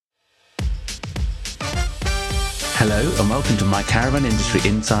Hello and welcome to my Caravan Industry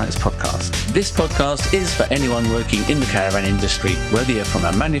Insights podcast. This podcast is for anyone working in the caravan industry, whether you're from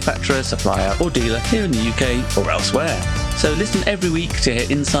a manufacturer, supplier or dealer here in the UK or elsewhere. So listen every week to hear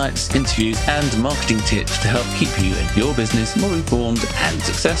insights, interviews and marketing tips to help keep you and your business more informed and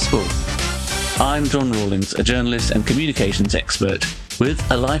successful. I'm John Rawlings, a journalist and communications expert with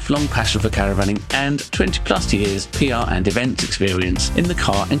a lifelong passion for caravanning and 20 plus years PR and events experience in the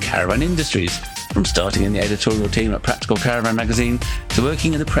car and caravan industries. From starting in the editorial team at Practical Caravan magazine to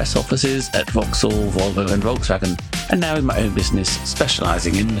working in the press offices at Vauxhall, Volvo and Volkswagen, and now in my own business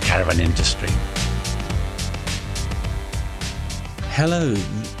specialising in the caravan industry. Hello,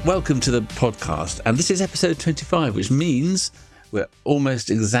 welcome to the podcast, and this is episode 25, which means we're almost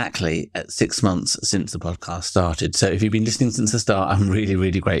exactly at 6 months since the podcast started. So if you've been listening since the start, I'm really,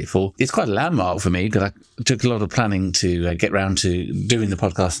 really grateful. It's quite a landmark for me because I took a lot of planning to get round to doing the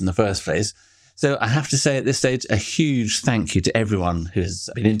podcast in the first place. So I have to say at this stage, a huge thank you to everyone who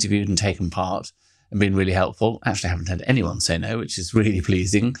has been interviewed and taken part and been really helpful. Actually, I haven't had anyone say no, which is really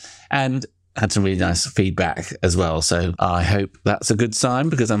pleasing, and had some really nice feedback as well. So I hope that's a good sign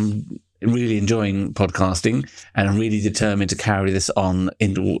because I'm really enjoying podcasting and I'm really determined to carry this on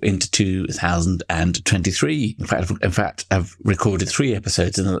into 2023. In fact, I've recorded 3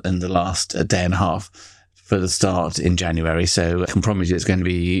 episodes in the last day and a half for the start in January. So I can promise you we're going to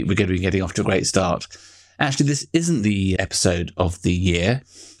be getting off to a great start. Actually, this isn't the episode of the year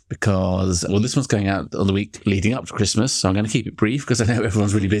because, this one's going out on the week leading up to Christmas. So I'm going to keep it brief because I know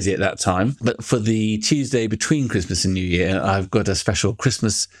everyone's really busy at that time. But for the Tuesday between Christmas and New Year, I've got a special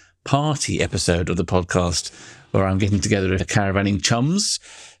Christmas party episode of the podcast where I'm getting together with caravanning chums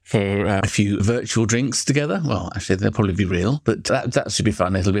for a few virtual drinks together. Well, actually, they'll probably be real, but that should be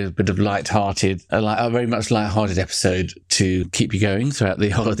fun. It'll be a bit of a very much light-hearted episode to keep you going throughout the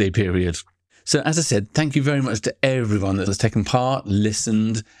holiday period. So as I said, thank you very much to everyone that has taken part,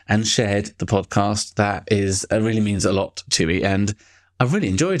 listened and shared the podcast. That really means a lot to me and I've really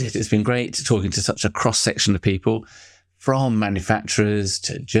enjoyed it. It's been great talking to such a cross-section of people, from manufacturers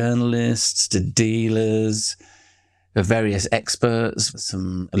to journalists to dealers, various experts,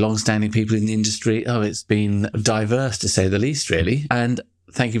 some long-standing people in the industry. It's been diverse to say the least, really. And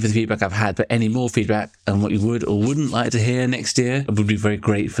thank you for the feedback I've had. But any more feedback and what you would or wouldn't like to hear next year would be very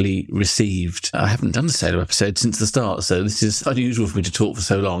gratefully received. I haven't done a solo episode since the start, so this is unusual for me to talk for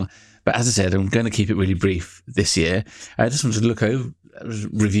so long. But as I said, I'm going to keep it really brief this year. I just wanted to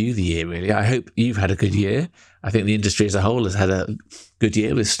review the year, really. I hope you've had a good year. I think the industry as a whole has had a good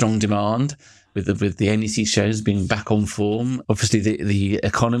year with strong demand, with the NEC shows being back on form. Obviously, the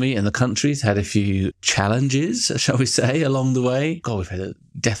economy and the country's had a few challenges, shall we say, along the way. We've had the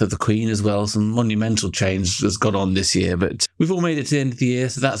death of the Queen as well. Some monumental change has gone on this year, but we've all made it to the end of the year,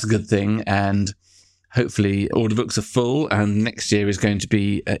 so that's a good thing. And hopefully order books are full and next year is going to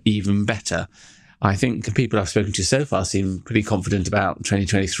be even better. I think the people I've spoken to so far seem pretty confident about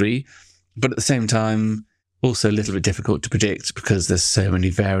 2023, but at the same time, also a little bit difficult to predict because there's so many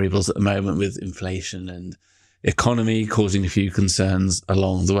variables at the moment with inflation and economy causing a few concerns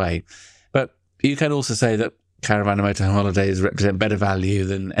along the way. But you can also say that caravan and motorhome holidays represent better value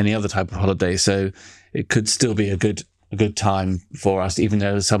than any other type of holiday. So it could still be a good time for us, even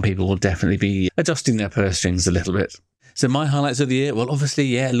though some people will definitely be adjusting their purse strings a little bit. So my highlights of the year,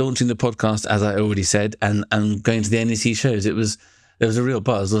 obviously, launching the podcast, as I already said, and going to the NEC shows. There was a real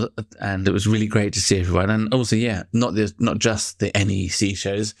buzz and it was really great to see everyone. And also, not just the NEC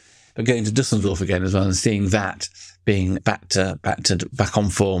shows, but going to Dusseldorf again as well and seeing that being back on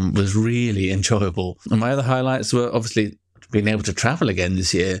form was really enjoyable. And my other highlights were obviously being able to travel again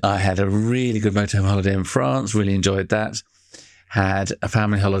this year. I had a really good motorhome holiday in France, really enjoyed that. Had a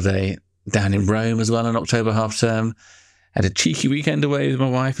family holiday down in Rome as well in October half term. Had a cheeky weekend away with my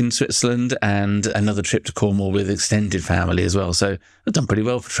wife in Switzerland and another trip to Cornwall with extended family as well. So I've done pretty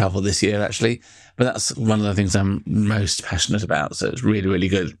well for travel this year, actually. But that's one of the things I'm most passionate about. So it's really, really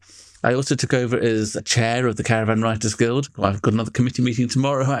good. I also took over as a chair of the Caravan Writers Guild. I've got another committee meeting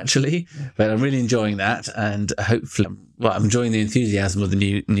tomorrow, actually. But I'm really enjoying that. And hopefully, I'm enjoying the enthusiasm of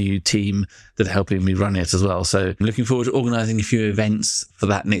the new team that are helping me run it as well. So I'm looking forward to organising a few events for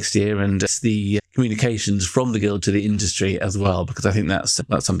that next year. And it's the communications from the guild to the industry as well, because I think that's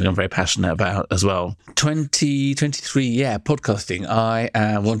something I'm very passionate about as well. 2023, podcasting. I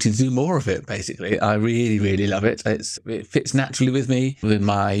am wanting to do more of it, basically. I really, really love it. It fits naturally with me, with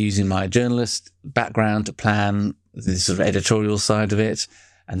using my journalist background to plan the sort of editorial side of it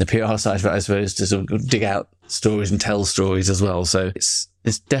and the PR side of it, I suppose, to sort of dig out stories and tell stories as well. So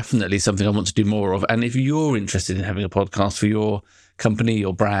it's definitely something I want to do more of. And if you're interested in having a podcast for your company,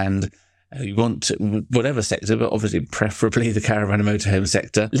 your brand, you want whatever sector, but obviously preferably the caravan and motorhome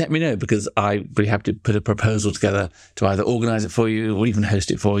sector, let me know, because I'd be happy to put a proposal together to either organise it for you or even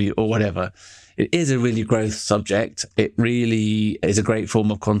host it for you or whatever. It is a really growth subject. It really is a great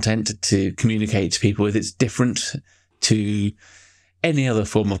form of content to communicate to people with. It's different to any other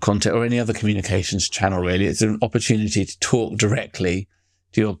form of content or any other communications channel, really. It's an opportunity to talk directly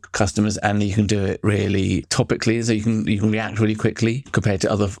to your customers, and you can do it really topically, so you can react really quickly compared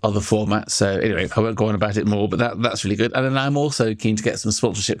to other formats. So anyway, I won't go on about it more, but that's really good. And then I'm also keen to get some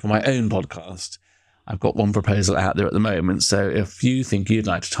sponsorship for my own podcast. I've got one proposal out there at the moment. So if you think you'd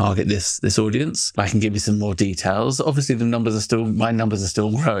like to target this audience, I can give you some more details. Obviously, my numbers are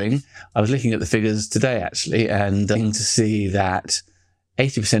still growing. I was looking at the figures today, actually, and to see that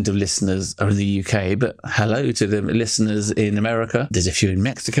 80% of listeners are in the UK, but hello to the listeners in America. There's a few in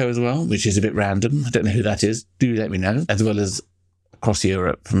Mexico as well, which is a bit random. I don't know who that is. Do let me know. As well as across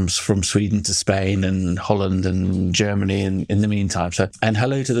Europe, from Sweden to Spain and Holland and Germany in the meantime. So, and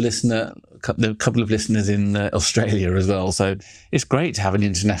hello to the couple of listeners in Australia as well. So it's great to have an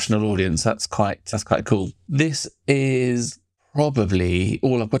international audience. That's quite cool. This is probably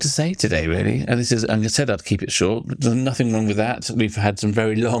all I've got to say today, really. And I said I'd keep it short. There's nothing wrong with that. We've had some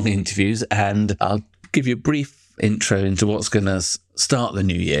very long interviews, and I'll give you a brief intro into what's going to start the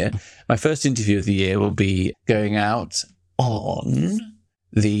new year. My first interview of the year will be going out on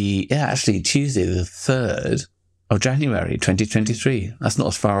Tuesday, the 3rd of January, 2023. That's not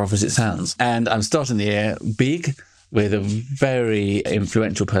as far off as it sounds. And I'm starting the year big with a very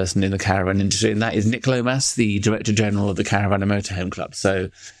influential person in the caravan industry, and that is Nick Lomas, the Director General of the Caravan and Motorhome Club. So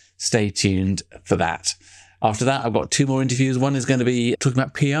stay tuned for that. After that, I've got 2 more interviews. One is going to be talking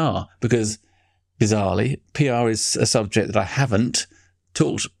about PR, because bizarrely, PR is a subject that I haven't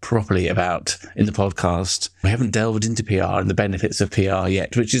talked properly about in the podcast. We haven't delved into PR and the benefits of PR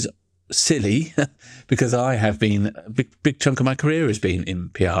yet, which is silly because I have been, a big chunk of my career has been in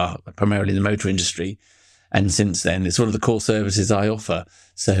PR, primarily in the motor industry. And since then, it's one of the core services I offer.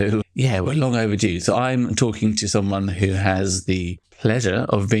 So yeah, we're long overdue. So I'm talking to someone who has the pleasure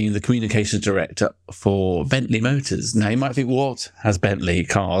of being the communications director for Bentley Motors. Now, you might think, what has Bentley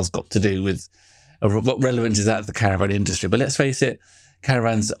cars got to do with, what relevance is that to the caravan industry? But let's face it,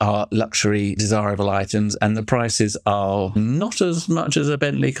 caravans are luxury, desirable items, and the prices are not as much as a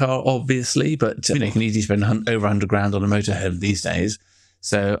Bentley car, obviously, but you can easily spend over 100 grand on a motorhome these days.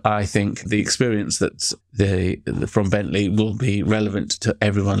 So I think the experience that from Bentley will be relevant to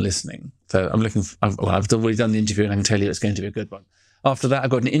everyone listening. So I've already done the interview, and I can tell you it's going to be a good one. After that, I've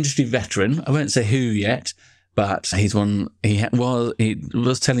got an industry veteran. I won't say who yet, but he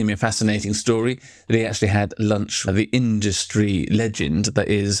was telling me a fascinating story that he actually had lunch with the industry legend that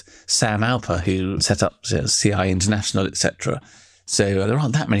is Sam Alper, who set up CI International, etc. So there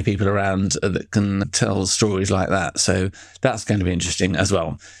aren't that many people around that can tell stories like that. So that's going to be interesting as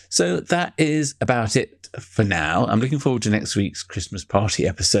well. So that is about it for now. I'm looking forward to next week's Christmas party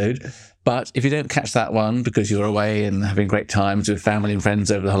episode. But if you don't catch that one because you're away and having great times with family and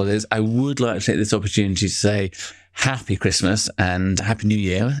friends over the holidays, I would like to take this opportunity to say Happy Christmas and Happy New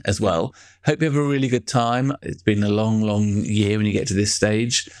Year as well. Hope you have a really good time. It's been a long, long year when you get to this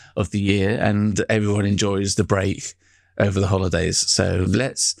stage of the year, and everyone enjoys the break over the holidays. So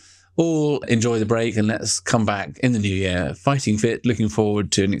let's all enjoy the break and let's come back in the new year fighting fit, looking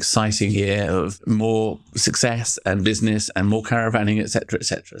forward to an exciting year of more success and business and more caravanning, etc.,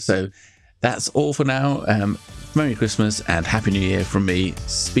 etc. So that's all for now. Merry Christmas and Happy New Year from me.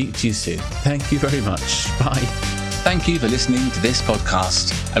 Speak to you soon. Thank you very much. Bye. Thank you for listening to this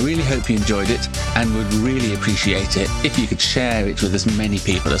podcast. I really hope you enjoyed it and would really appreciate it if you could share it with as many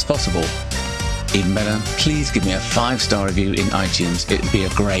people as possible. Even better, please give me a 5-star review in iTunes. It would be a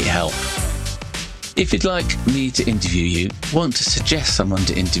great help. If you'd like me to interview you, want to suggest someone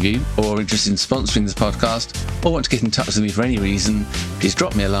to interview, or interested in sponsoring this podcast, or want to get in touch with me for any reason, please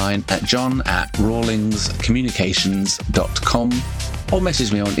drop me a line at john@rawlingscommunications.com or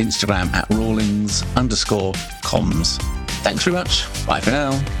message me on Instagram at rawlings_comms. Thanks very much. Bye for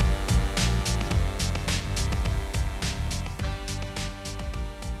now.